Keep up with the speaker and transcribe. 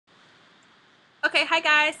Okay, hi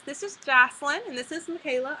guys, this is Jocelyn, and this is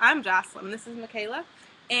Michaela. I'm Jocelyn, and this is Michaela.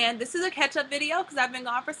 And this is a catch-up video because I've been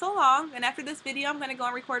gone for so long. And after this video, I'm going to go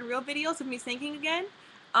and record real videos of me singing again.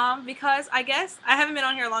 Because I guess I haven't been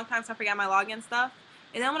on here a long time, so I forgot my login stuff.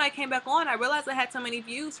 And then when I came back on, I realized I had so many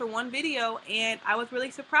views for one video, and I was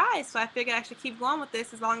really surprised. So I figured I should keep going with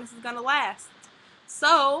this as long as it's going to last.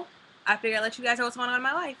 So I figured I'd let you guys know what's going on in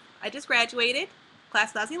my life. I just graduated,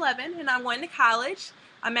 class 2011, and I'm going to college.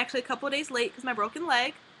 I'm actually a couple of days late because my broken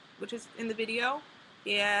leg, which is in the video.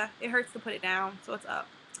 Yeah, it hurts to put it down, so it's up.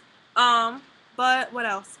 But what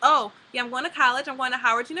else? Oh, yeah, I'm going to college. I'm going to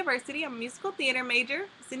Howard University. I'm a musical theater major.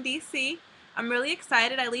 It's in DC. I'm really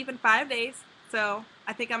excited. I leave in 5 days, so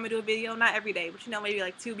I think I'm gonna do a video, not every day, but maybe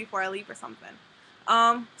like 2 before I leave or something.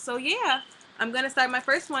 So yeah, I'm gonna start my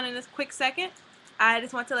first one in this quick second. I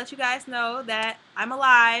just want to let you guys know that I'm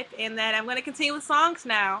alive and that I'm gonna continue with songs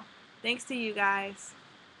now. Thanks to you guys.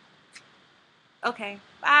 Okay,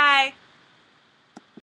 bye.